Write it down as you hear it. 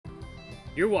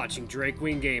You're watching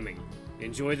Drakewing Gaming.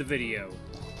 Enjoy the video.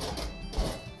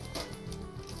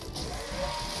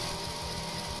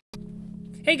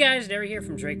 Hey guys, Derry here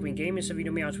from Drakewing Gaming. Some of you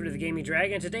know me on Twitter, the Gaming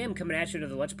Dragon. Today I'm coming at you to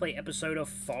the Let's Play episode of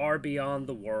Far Beyond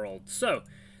the World. So,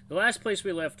 the last place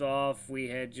we left off, we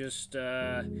had just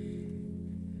gotten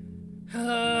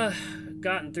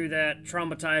through that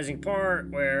traumatizing part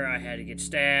where I had to get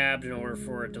stabbed in order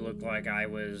for it to look like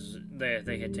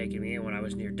they had taken me in when I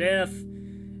was near death.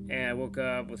 And I woke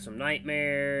up with some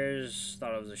nightmares,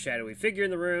 thought it was a shadowy figure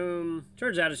in the room.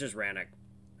 Turns out it's just Ranok.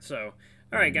 So,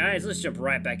 alright guys, let's jump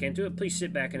right back into it. Please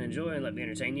sit back and enjoy and let me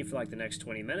entertain you for like the next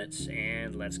 20 minutes,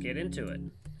 and let's get into it.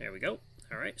 There we go.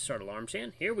 Alright, start alarm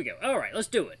chant. Here we go. Alright, let's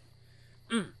do it.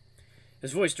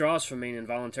 His voice draws from me an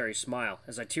involuntary smile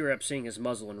as I tear up seeing his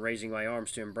muzzle and raising my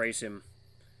arms to embrace him.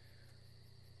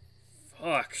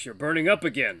 Fuck, you're burning up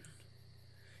again,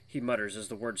 he mutters as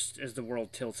the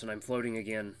world tilts and I'm floating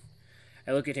again.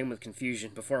 I look at him with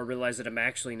confusion before I realize that I'm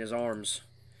actually in his arms.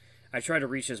 I try to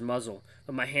reach his muzzle,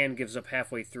 but my hand gives up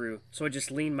halfway through, so I just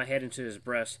lean my head into his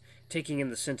breast, taking in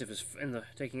the scent of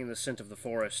the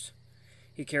forest.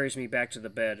 He carries me back to the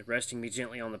bed, resting me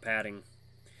gently on the padding.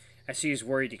 I see his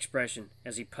worried expression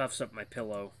as he puffs up my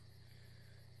pillow.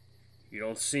 You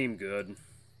don't seem good.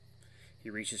 He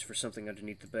reaches for something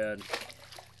underneath the bed.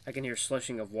 I can hear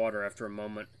slushing of water after a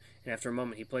moment, and after a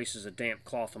moment he places a damp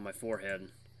cloth on my forehead.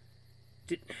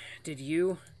 Did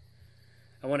you?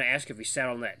 I want to ask if he sat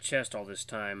on that chest all this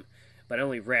time, but I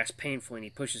only rasp painfully and he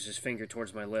pushes his finger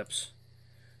towards my lips.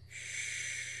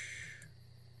 Shh.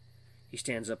 He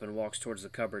stands up and walks towards the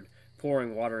cupboard,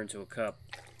 pouring water into a cup.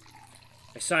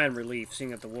 I sigh in relief, seeing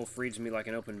that the wolf reads me like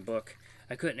an open book.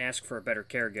 I couldn't ask for a better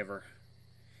caregiver.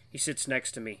 He sits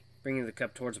next to me, bringing the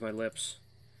cup towards my lips.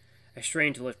 I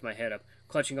strain to lift my head up,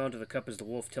 clutching onto the cup as the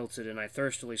wolf tilts it, and I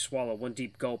thirstily swallow one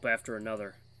deep gulp after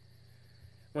another.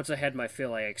 Once I had my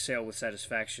fill, I exhale with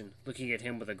satisfaction, looking at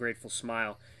him with a grateful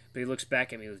smile, but he looks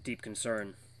back at me with deep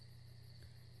concern.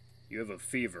 You have a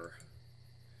fever.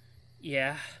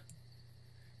 Yeah.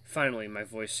 Finally, my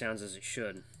voice sounds as it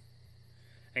should.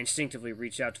 I instinctively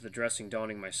reach out to the dressing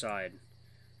donning my side.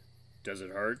 Does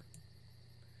it hurt?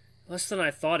 Less than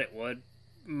I thought it would.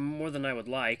 More than I would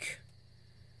like.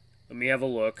 Let me have a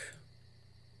look.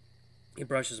 He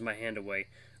brushes my hand away,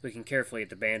 looking carefully at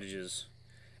the bandages.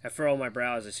 I furrow my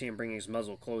brow as I see him bringing his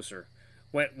muzzle closer,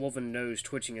 wet woven nose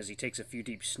twitching as he takes a few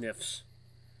deep sniffs.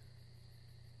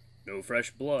 No fresh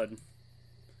blood.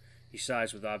 He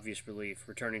sighs with obvious relief,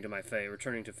 returning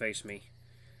to face me.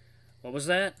 What was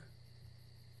that?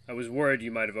 I was worried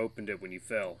you might have opened it when you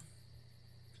fell.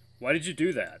 Why did you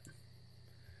do that?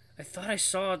 I thought I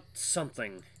saw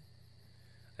something.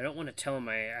 I don't want him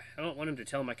to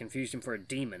tell him I confused him for a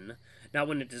demon, not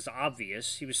when it is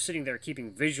obvious. He was sitting there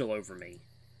keeping vigil over me.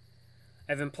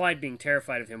 I've implied being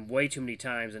terrified of him way too many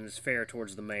times and it's fair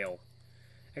towards the male.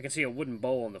 I can see a wooden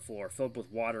bowl on the floor, filled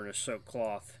with water and a soaked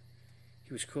cloth.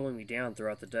 He was cooling me down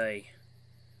throughout the day.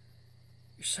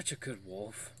 You're such a good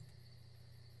wolf,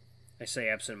 I say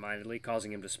absent-mindedly,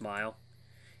 causing him to smile.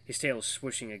 His tail is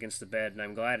swishing against the bed, and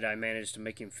I'm glad I managed to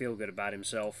make him feel good about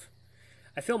himself.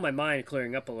 I feel my mind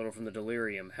clearing up a little from the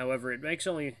delirium. However, it makes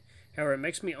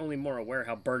me only more aware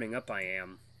how burning up I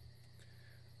am.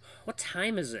 What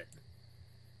time is it?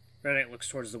 Ranok looks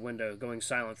towards the window, going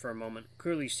silent for a moment,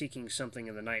 clearly seeking something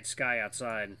in the night sky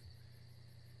outside.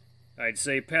 I'd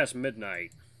say past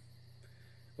midnight.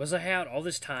 Was I out all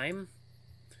this time?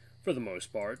 For the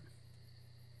most part.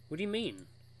 What do you mean?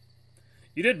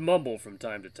 You did mumble from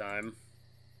time to time.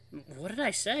 What did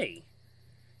I say?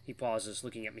 He pauses,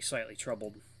 looking at me slightly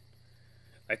troubled.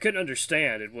 I couldn't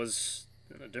understand. It was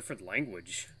in a different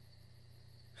language.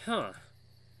 Huh.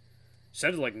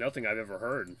 Sounded like nothing I've ever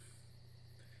heard.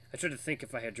 I try to think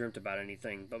if I had dreamt about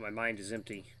anything, but my mind is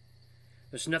empty.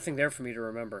 There's nothing there for me to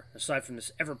remember, aside from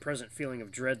this ever-present feeling of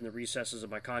dread in the recesses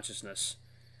of my consciousness.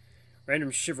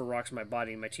 Random shiver rocks my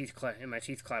body, and my teeth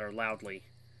clatter loudly.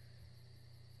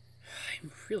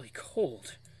 I'm really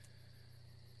cold.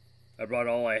 I brought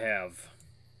all I have.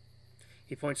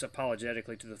 He points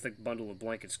apologetically to the thick bundle of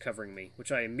blankets covering me,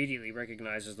 which I immediately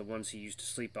recognize as the ones he used to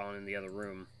sleep on in the other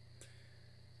room.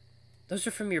 Those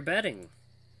are from your bedding,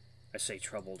 I say,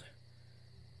 troubled.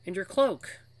 And your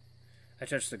cloak. I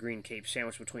touch the green cape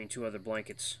sandwiched between two other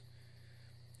blankets.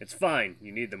 It's fine.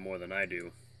 You need them more than I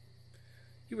do.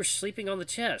 You were sleeping on the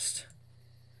chest.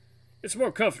 It's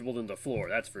more comfortable than the floor,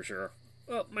 that's for sure.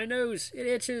 Oh, my nose. It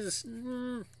itches.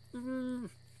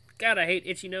 God, I hate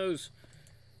itchy nose.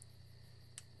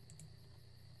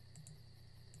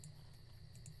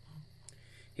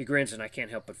 He grins and I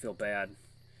can't help but feel bad.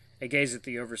 I gaze at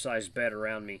the oversized bed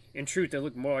around me. In truth, there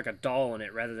looked more like a doll in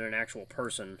it rather than an actual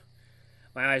person.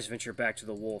 My eyes venture back to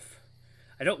the wolf.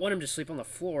 I don't want him to sleep on the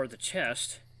floor or the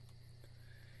chest.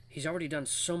 He's already done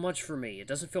so much for me. It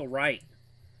doesn't feel right.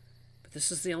 But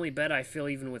this is the only bed I feel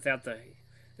even without the...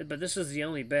 But this is the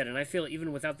only bed, and I feel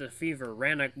even without the fever,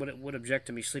 Ranok would object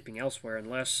to me sleeping elsewhere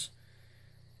unless...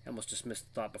 I almost dismissed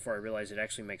the thought before I realized it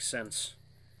actually makes sense.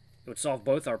 It would solve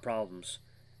both our problems.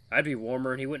 I'd be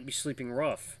warmer and he wouldn't be sleeping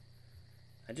rough.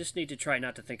 I just need to try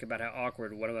not to think about how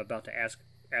awkward what I'm about to ask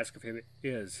of him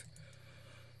is.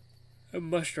 I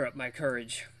muster up my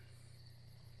courage.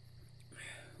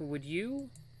 Would you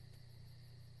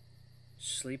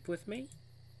sleep with me?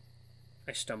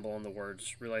 I stumble on the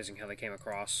words, realizing how they came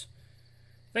across.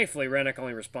 Thankfully, Ranok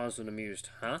only responds with an amused,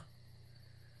 huh?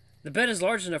 The bed is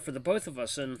large enough for the both of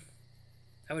us, and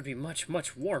I would be much,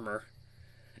 much warmer.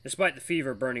 Despite the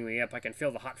fever burning me up, I can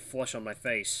feel the hot flush on my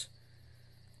face.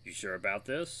 You sure about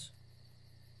this?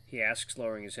 He asks,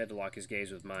 lowering his head to lock his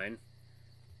gaze with mine.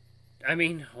 I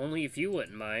mean, only if you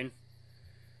wouldn't mind.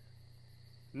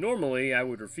 Normally, I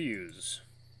would refuse,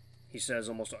 he says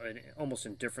almost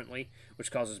indifferently,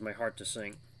 which causes my heart to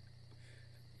sink.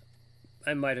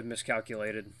 I might have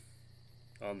miscalculated,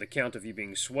 on the count of you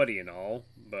being sweaty and all,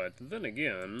 but then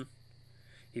again...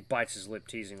 He bites his lip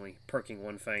teasingly, perking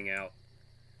one fang out.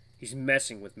 He's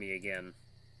messing with me again.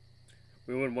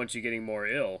 We wouldn't want you getting more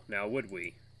ill, now would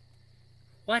we?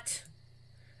 What?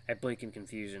 I blink in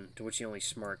confusion, to which he only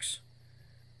smirks.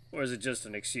 Or is it just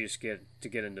an excuse to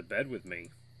get into bed with me?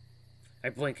 I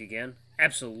blink again,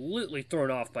 absolutely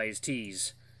thrown off by his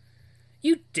tease.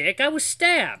 You dick, I was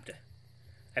stabbed!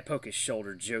 I poke his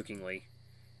shoulder jokingly.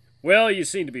 Well, you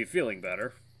seem to be feeling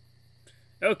better.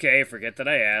 Okay, forget that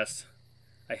I asked.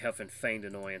 I huff in feigned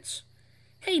annoyance.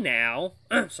 Hey now!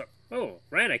 Oh,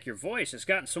 Ranok, your voice has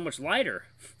gotten so much lighter.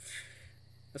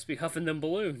 Must be huffing them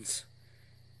balloons.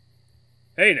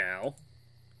 Hey now!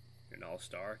 You're an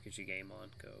all-star. Get your game on.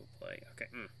 Go play. Okay.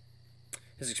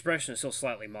 His expression is still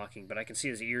slightly mocking, but I can see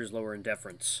his ears lower in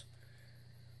deference.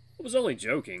 I was only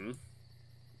joking.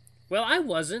 Well, I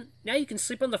wasn't. Now you can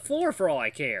sleep on the floor for all I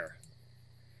care.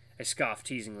 I scoff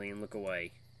teasingly and look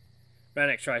away.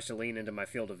 Ranok tries to lean into my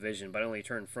field of vision, but I only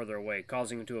turn further away,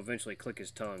 causing him to eventually click his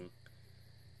tongue.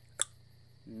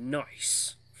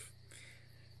 Nice.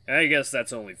 I guess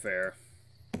that's only fair.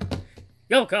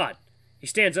 Oh, God! He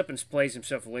stands up and splays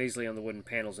himself lazily on the wooden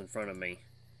panels in front of me.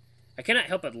 I cannot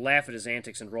help but laugh at his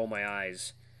antics and roll my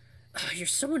eyes. Oh, you're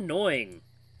so annoying.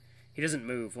 He doesn't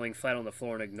move, laying flat on the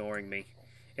floor and ignoring me.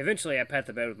 Eventually, I pat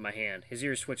the bed with my hand. His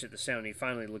ears switch at the sound, and he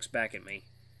finally looks back at me.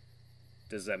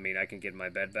 Does that mean I can get my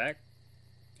bed back?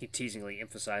 He teasingly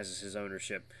emphasizes his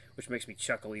ownership, which makes me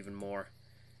chuckle even more.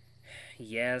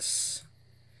 Yes.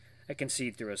 I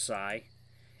concede through a sigh.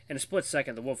 In a split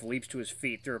second, the wolf leaps to his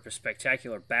feet through a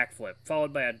spectacular backflip,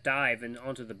 followed by a dive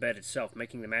onto the bed itself,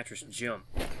 making the mattress jump.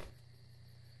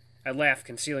 I laugh,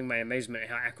 concealing my amazement at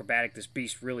how acrobatic this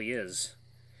beast really is.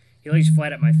 He lays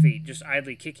flat at my feet, just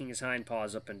idly kicking his hind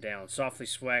paws up and down,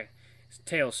 his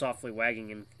tail softly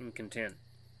wagging in content.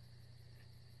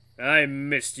 I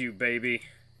missed you, baby,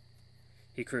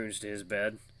 he croons to his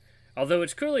bed. Although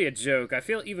it's clearly a joke, I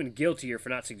feel even guiltier for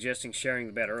not suggesting sharing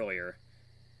the bed earlier.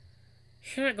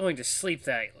 You're not going to sleep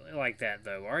like that,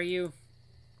 though, are you?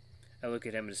 I look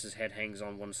at him as his head hangs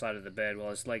on one side of the bed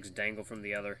while his legs dangle from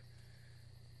the other.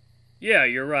 Yeah,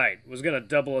 you're right. Was going to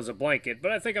double as a blanket,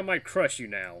 but I think I might crush you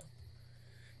now.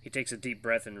 He takes a deep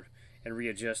breath and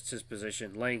readjusts his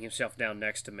position, laying himself down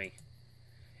next to me.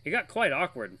 It got quite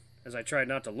awkward as I tried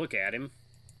not to look at him.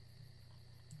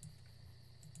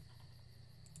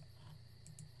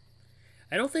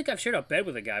 I don't think I've shared a bed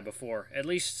with a guy before, at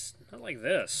least not like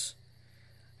this.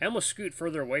 I almost scoot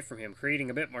further away from him, creating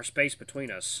a bit more space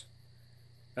between us.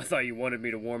 I thought you wanted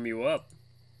me to warm you up,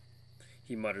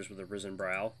 he mutters with a risen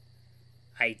brow.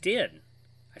 I did.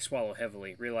 I swallow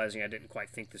heavily, realizing I didn't quite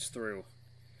think this through.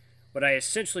 What I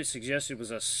essentially suggested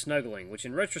was a snuggling, which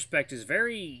in retrospect is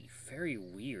very, very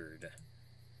weird.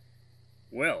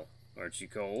 Well, aren't you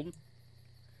cold?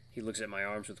 He looks at my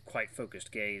arms with quite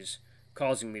focused gaze,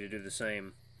 causing me to do the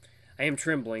same. I am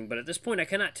trembling, but at this point I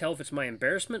cannot tell if it's my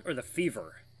embarrassment or the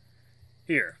fever.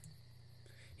 Here.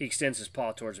 He extends his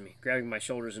paw towards me, grabbing my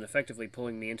shoulders and effectively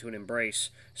pulling me into an embrace,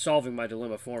 solving my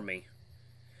dilemma for me.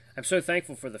 I'm so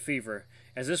thankful for the fever,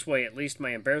 as this way at least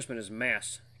my embarrassment is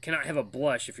masked. I cannot have a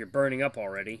blush if you're burning up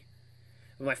already.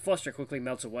 But my fluster quickly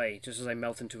melts away, just as I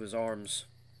melt into his arms.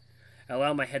 I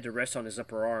allow my head to rest on his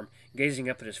upper arm, gazing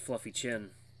up at his fluffy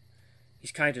chin.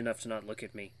 He's kind enough to not look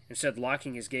at me, instead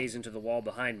locking his gaze into the wall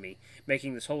behind me,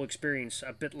 making this whole experience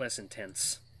a bit less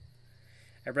intense.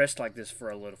 I rest like this for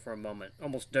a moment,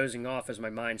 almost dozing off as my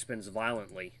mind spins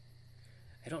violently.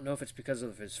 I don't know if it's because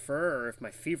of his fur or if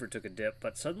my fever took a dip,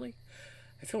 but suddenly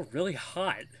I feel really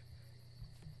hot.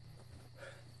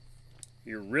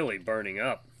 You're really burning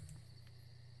up.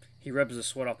 He rubs the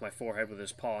sweat off my forehead with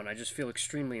his paw, and I just feel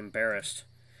extremely embarrassed.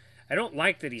 I don't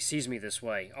like that he sees me this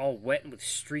way, all wet and with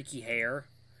streaky hair.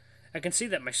 I can see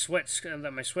that my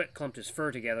sweat clumped his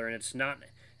fur together, and it's not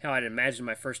how I'd imagined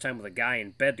my first time with a guy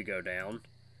in bed to go down.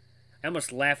 I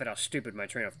almost laugh at how stupid my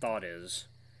train of thought is.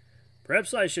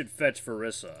 Perhaps I should fetch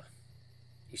Farissa,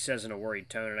 he says in a worried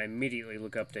tone, and I immediately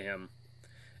look up to him.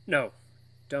 No,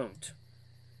 don't.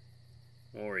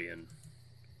 Orien.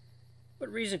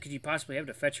 What reason could you possibly have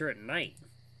to fetch her at night?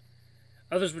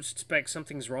 Others would suspect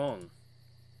something's wrong.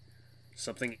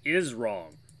 Something is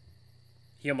wrong.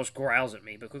 He almost growls at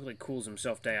me, but quickly cools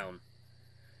himself down.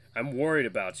 I'm worried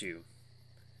about you.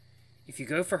 If you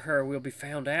go for her, we'll be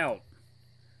found out.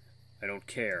 I don't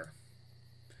care.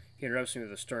 He interrupts me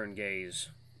with a stern gaze.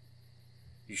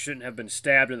 You shouldn't have been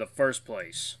stabbed in the first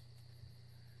place.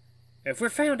 If we're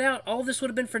found out, all this would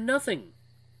have been for nothing.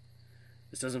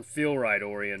 This doesn't feel right,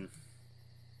 Orien.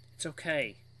 It's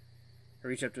okay. I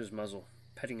reach up to his muzzle,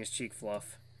 petting his cheek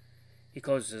fluff. He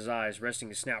closes his eyes, resting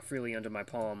his snout freely under my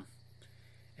palm.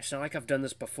 It's not like I've done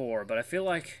this before, but I feel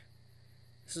like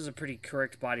this is a pretty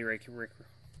correct body reaction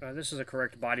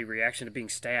to being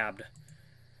stabbed.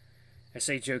 I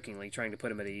say jokingly, trying to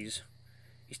put him at ease.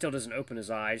 He still doesn't open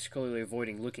his eyes, clearly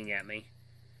avoiding looking at me.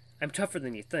 I'm tougher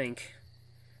than you think.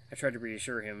 I try to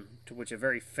reassure him, to which a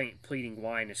very faint pleading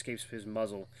whine escapes his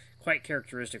muzzle, quite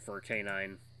characteristic for a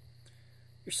canine.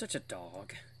 You're such a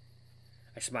dog.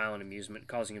 I smile in amusement,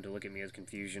 causing him to look at me with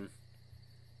confusion.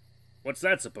 What's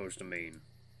that supposed to mean?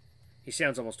 He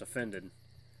sounds almost offended.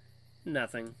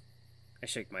 Nothing. I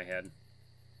shake my head.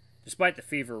 Despite the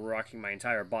fever rocking my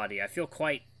entire body, I feel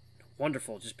quite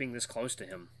wonderful just being this close to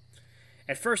him.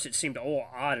 At first it seemed all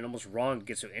odd and almost wrong to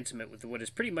get so intimate with what is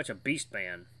pretty much a beast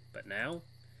man, but now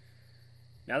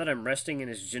that I'm resting in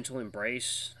his gentle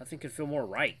embrace, nothing could feel more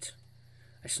right.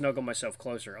 I snuggle myself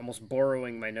closer, almost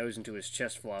burrowing my nose into his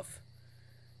chest fluff.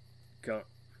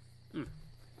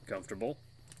 Comfortable?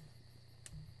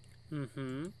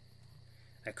 Mm-hmm.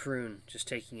 I croon, just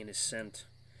taking in his scent.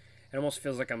 It almost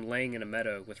feels like I'm laying in a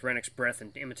meadow, with Ranok's breath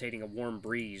imitating a warm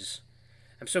breeze.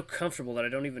 I'm so comfortable that I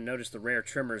don't even notice the rare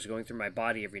tremors going through my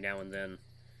body every now and then.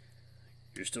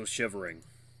 You're still shivering,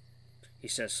 he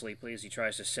says sleepily as he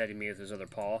tries to steady me with his other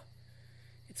paw.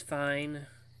 It's fine,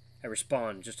 I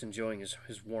respond, just enjoying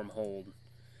his warm hold.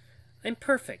 I'm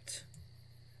perfect.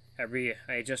 I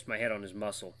adjust my head on his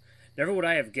muscle. Never would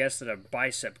I have guessed that a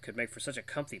bicep could make for such a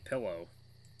comfy pillow.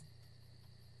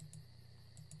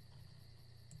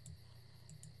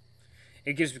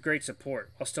 It gives great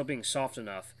support, while still being soft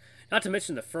enough. Not to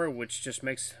mention the fur, which just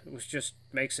makes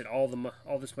it all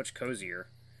this much cozier.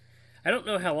 I don't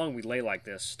know how long we lay like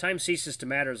this. Time ceases to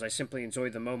matter as I simply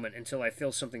enjoy the moment until I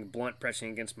feel something blunt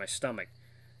pressing against my stomach,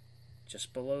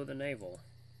 just below the navel.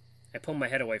 I pull my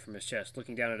head away from his chest,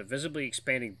 looking down at a visibly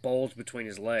expanding bulge between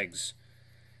his legs.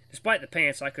 Despite the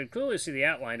pants, I could clearly see the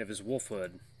outline of his wolf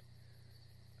hood.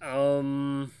 I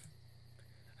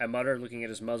mutter, looking at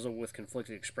his muzzle with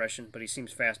conflicted expression, but he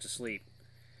seems fast asleep.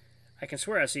 I can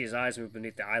swear I see his eyes move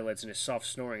beneath the eyelids, and his soft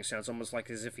snoring sounds almost like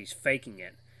as if he's faking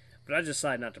it. But I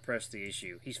decide not to press the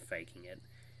issue. He's faking it.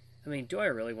 I mean, do I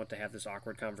really want to have this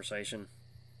awkward conversation?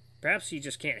 Perhaps he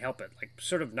just can't help it, like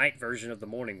sort of night version of the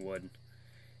morning would.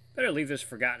 Better leave this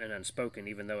forgotten and unspoken,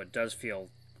 even though it does feel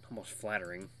almost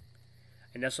flattering.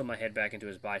 I nestle my head back into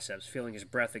his biceps, feeling his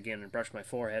breath again, and brush my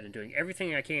forehead and doing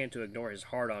everything I can to ignore his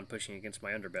hard-on pushing against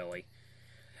my underbelly.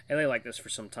 I lay like this for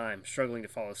some time, struggling to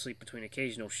fall asleep between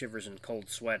occasional shivers and cold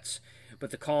sweats,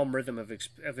 but the calm rhythm of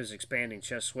his expanding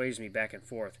chest sways me back and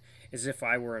forth, as if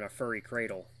I were in a furry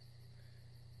cradle.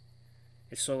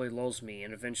 It slowly lulls me,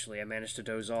 and eventually I manage to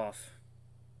doze off.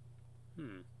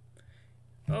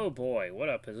 Oh boy, what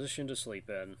a position to sleep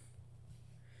in.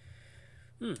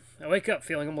 I wake up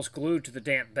feeling almost glued to the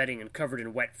damp bedding and covered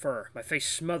in wet fur, my face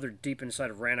smothered deep inside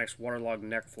of Ranok's waterlogged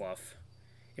neck fluff.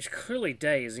 It's clearly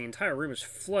day, as the entire room is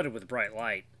flooded with bright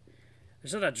light.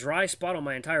 There's not a dry spot on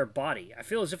my entire body. I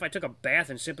feel as if I took a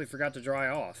bath and simply forgot to dry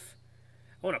off.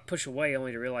 I want to push away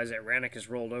only to realize that Ranok has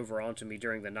rolled over onto me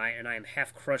during the night and I am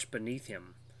half crushed beneath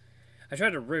him. I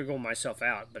try to wriggle myself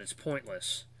out, but it's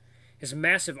pointless. His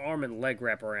massive arm and leg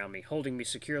wrap around me, holding me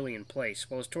securely in place,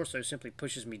 while his torso simply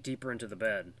pushes me deeper into the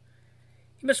bed.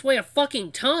 He must weigh a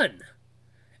fucking ton!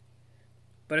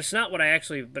 But it's not what I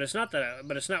actually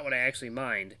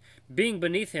mind. Being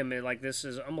beneath him like this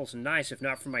is almost nice, if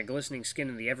not for my glistening skin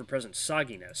and the ever-present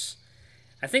sogginess.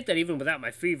 I think that even without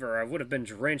my fever, I would have been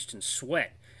drenched in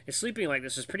sweat, and sleeping like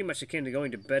this is pretty much akin to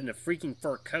going to bed in a freaking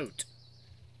fur coat.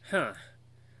 Huh.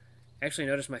 I actually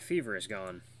noticed my fever is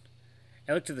gone.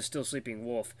 I look to the still sleeping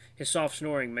wolf. His soft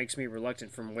snoring makes me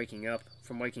reluctant from waking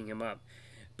him up.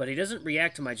 But he doesn't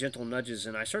react to my gentle nudges,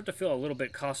 and I start to feel a little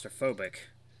bit claustrophobic.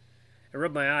 I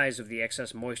rub my eyes of the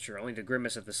excess moisture, only to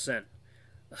grimace at the scent.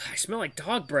 Ugh, I smell like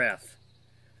dog breath.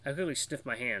 I quickly sniff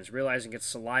my hands, realizing it's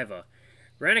saliva.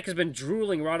 Ranok has been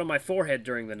drooling right on my forehead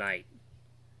during the night.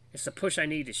 It's the push I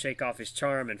need to shake off his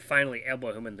charm and finally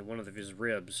elbow him into one of his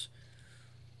ribs.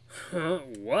 Huh?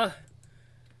 What?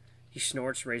 He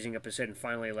snorts, raising up his head and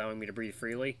finally allowing me to breathe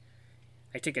freely.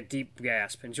 I take a deep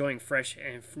gasp, enjoying fresh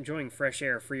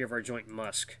air free of our joint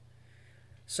musk.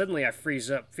 Suddenly I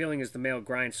freeze up, feeling as the male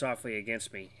grinds softly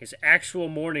against me, his actual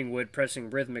morning wood pressing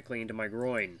rhythmically into my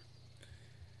groin.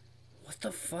 What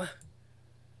the fuck?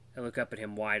 I look up at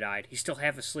him wide-eyed. He's still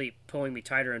half asleep, pulling me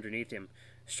tighter underneath him,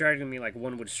 straddling me like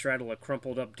one would straddle a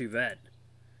crumpled-up duvet.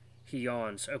 He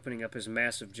yawns, opening up his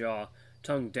massive jaw,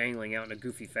 tongue dangling out in a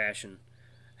goofy fashion.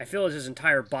 I feel as his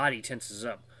entire body tenses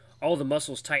up, all the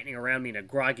muscles tightening around me in a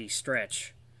groggy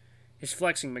stretch. His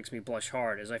flexing makes me blush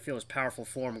hard as I feel his powerful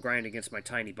form grind against my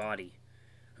tiny body.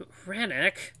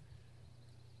 Ranok?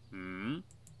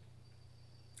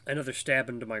 Another stab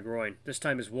into my groin, this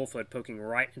time his wolf hood poking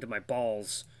right into my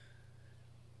balls.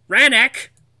 Ranok!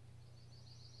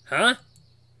 Huh?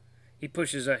 He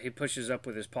pushes up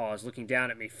with his paws, looking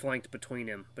down at me, flanked between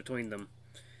them.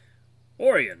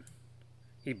 Orien!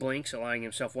 He blinks, allowing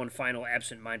himself one final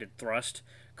absent-minded thrust,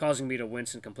 causing me to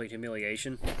wince in complete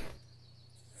humiliation.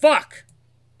 Fuck!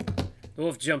 The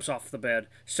wolf jumps off the bed,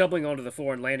 stumbling onto the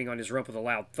floor and landing on his rump with a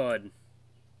loud thud.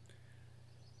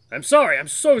 I'm sorry, I'm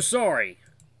so sorry!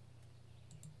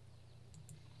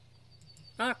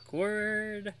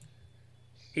 Awkward.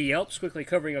 He yelps, quickly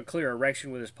covering a clear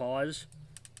erection with his paws.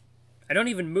 I don't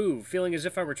even move, feeling as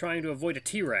if I were trying to avoid a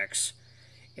T-Rex.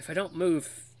 If I don't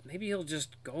move, maybe he'll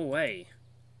just go away.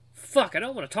 Fuck, I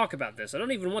don't want to talk about this. I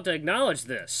don't even want to acknowledge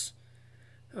this.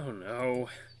 Oh no.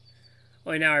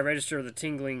 Only now I register the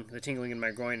tingling in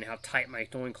my groin and how tight my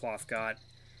loincloth got.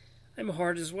 I'm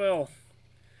hard as well.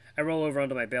 I roll over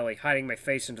onto my belly, hiding my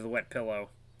face into the wet pillow.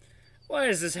 Why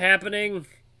is this happening?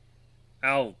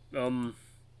 I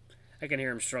can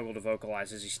hear him struggle to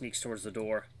vocalize as he sneaks towards the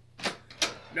door.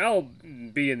 I'll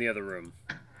be in the other room.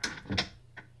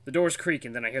 The doors creak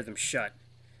and then I hear them shut.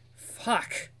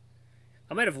 Fuck.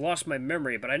 I might have lost my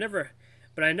memory, but I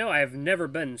know I have never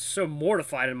been so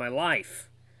mortified in my life.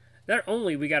 Not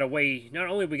only we got way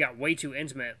too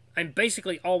intimate, I'm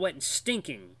basically all wet and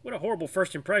stinking. What a horrible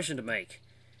first impression to make.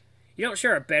 You don't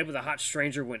share a bed with a hot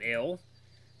stranger when ill.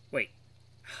 Wait,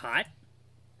 hot?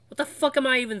 What the fuck am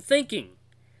I even thinking?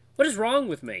 What is wrong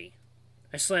with me?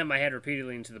 I slam my head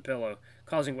repeatedly into the pillow,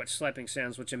 causing wet slapping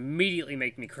sounds which immediately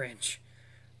make me cringe.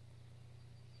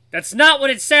 That's not what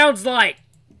it sounds like!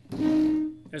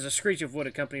 There's a screech of wood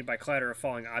accompanied by clatter of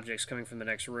falling objects coming from the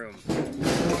next room.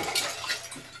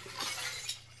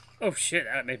 Oh shit,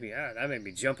 that made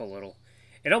me jump a little.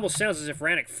 It almost sounds as if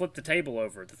Ranok flipped the table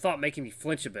over, the thought making me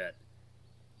flinch a bit.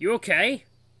 You okay?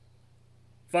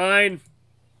 Fine.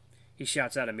 He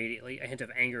shouts out immediately, a hint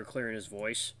of anger clear in his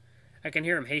voice. I can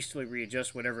hear him hastily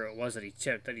readjust whatever it was that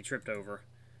he tripped over.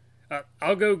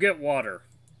 I'll go get water.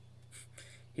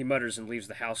 He mutters and leaves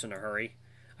the house in a hurry.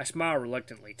 I smile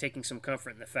reluctantly, taking some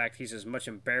comfort in the fact he's as much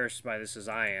embarrassed by this as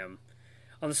I am.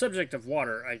 On the subject of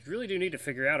water, I really do need to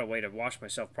figure out a way to wash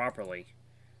myself properly.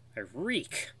 I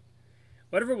reek.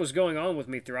 Whatever was going on with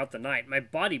me throughout the night, my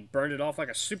body burned it off like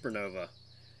a supernova.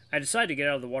 I decide to get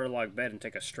out of the waterlogged bed and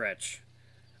take a stretch.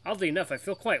 Oddly enough, I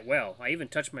feel quite well. I even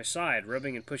touch my side,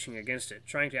 rubbing and pushing against it,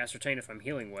 trying to ascertain if I'm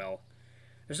healing well.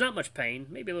 There's not much pain,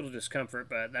 maybe a little discomfort,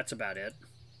 but that's about it.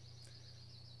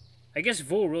 I guess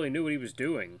Vul really knew what he was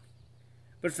doing.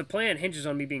 But if the plan hinges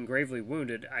on me being gravely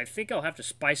wounded, I think I'll have to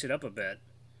spice it up a bit.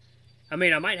 I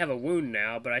mean, I might have a wound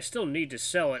now, but I still need to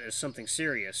sell it as something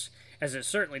serious, as it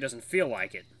certainly doesn't feel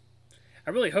like it.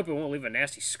 I really hope it won't leave a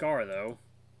nasty scar, though.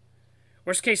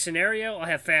 Worst case scenario,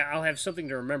 I'll have something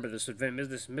to remember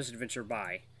this misadventure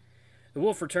by. The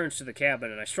wolf returns to the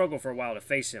cabin, and I struggle for a while to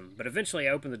face him, but eventually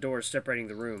I open the doors separating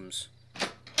the rooms.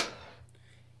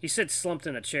 He sits slumped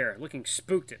in a chair, looking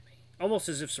spooked at me, almost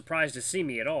as if surprised to see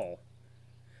me at all.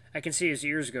 I can see his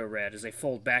ears go red as they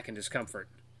fold back in discomfort.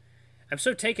 I'm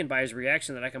so taken by his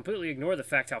reaction that I completely ignore the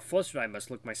fact how flustered I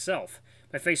must look myself,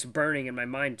 my face burning and my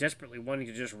mind desperately wanting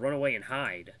to just run away and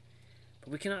hide. But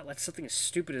we cannot let something as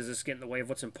stupid as this get in the way of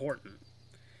what's important.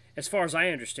 As far as I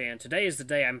understand, today is the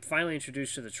day I'm finally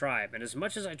introduced to the tribe, and as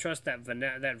much as I trust that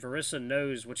Verissa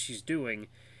knows what she's doing,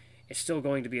 it's still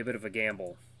going to be a bit of a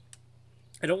gamble.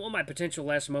 I don't want my potential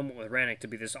last moment with Ranok to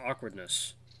be this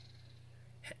awkwardness.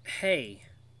 Hey,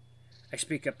 I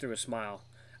speak up through a smile.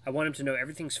 I want him to know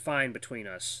everything's fine between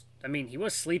us. I mean, he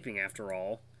was sleeping after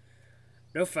all.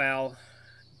 No foul.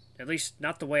 At least,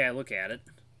 not the way I look at it.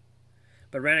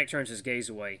 But Ranok turns his gaze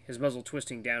away, his muzzle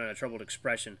twisting down in a troubled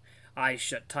expression, eyes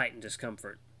shut tight in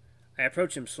discomfort. I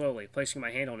approach him slowly, placing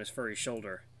my hand on his furry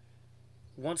shoulder.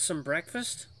 Want some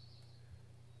breakfast?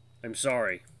 I'm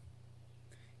sorry.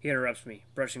 He interrupts me,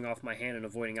 brushing off my hand and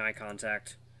avoiding eye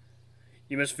contact.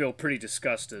 You must feel pretty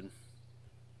disgusted.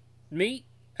 Me?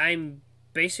 I'm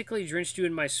basically drenched you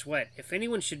in my sweat. If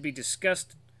anyone should be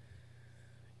disgusted...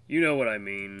 You know what I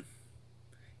mean.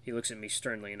 He looks at me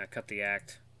sternly and I cut the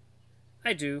act.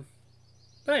 I do,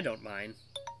 but I don't mind.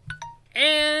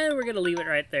 And we're going to leave it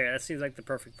right there. That seems like the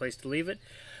perfect place to leave it.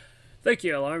 Thank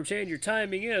you, Alarm Chain. Your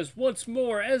timing is, once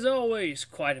more, as always,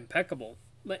 quite impeccable.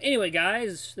 But anyway,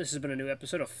 guys, this has been a new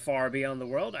episode of Far Beyond the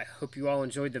World. I hope you all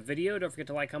enjoyed the video. Don't forget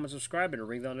to like, comment, subscribe, and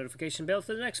ring the notification bell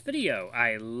for the next video.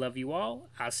 I love you all.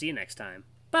 I'll see you next time.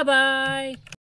 Bye-bye!